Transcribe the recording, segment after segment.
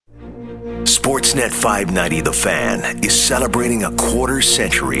Sportsnet 590 The Fan is celebrating a quarter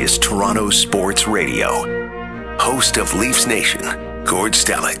century as Toronto's sports radio. Host of Leafs Nation, Gord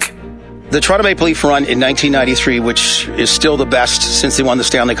Stellick. The Toronto Maple Leaf run in 1993, which is still the best since they won the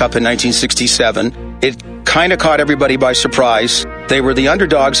Stanley Cup in 1967, it kind of caught everybody by surprise. They were the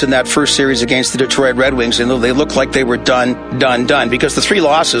underdogs in that first series against the Detroit Red Wings, and they looked like they were done, because the three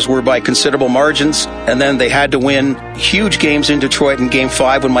losses were by considerable margins, and then they had to win huge games in Detroit in Game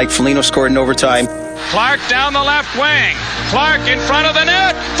 5 when Mike Foligno scored in overtime. Clark down the left wing. Clark in front of the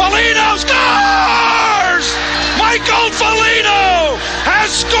net. Foligno scores! Michael Foligno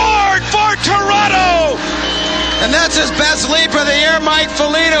has scored for Toronto! And that's his best leap of the year, Mike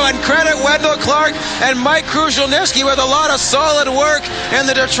Foligno, and credit Wendell Clark and Mike Krushelnyski with a lot of solid work in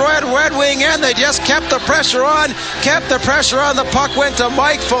the Detroit Red Wing end. They just kept the pressure on. The puck went to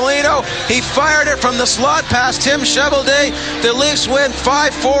Mike Foligno. He fired it from the slot past Tim Cheveldae. The Leafs win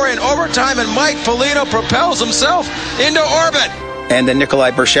 5-4 in overtime, and Mike Foligno propels himself into orbit. And then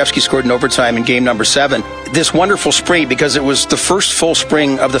Nikolai Bershevsky scored in overtime in game number 7. This wonderful spring, because it was the first full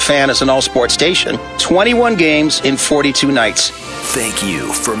spring of the Fan as an all-sports station. 21 games in 42 nights. Thank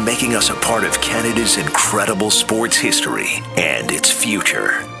you for making us a part of Canada's incredible sports history and its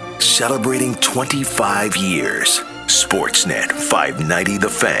future. Celebrating 25 years. Sportsnet 590 The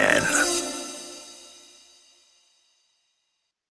Fan.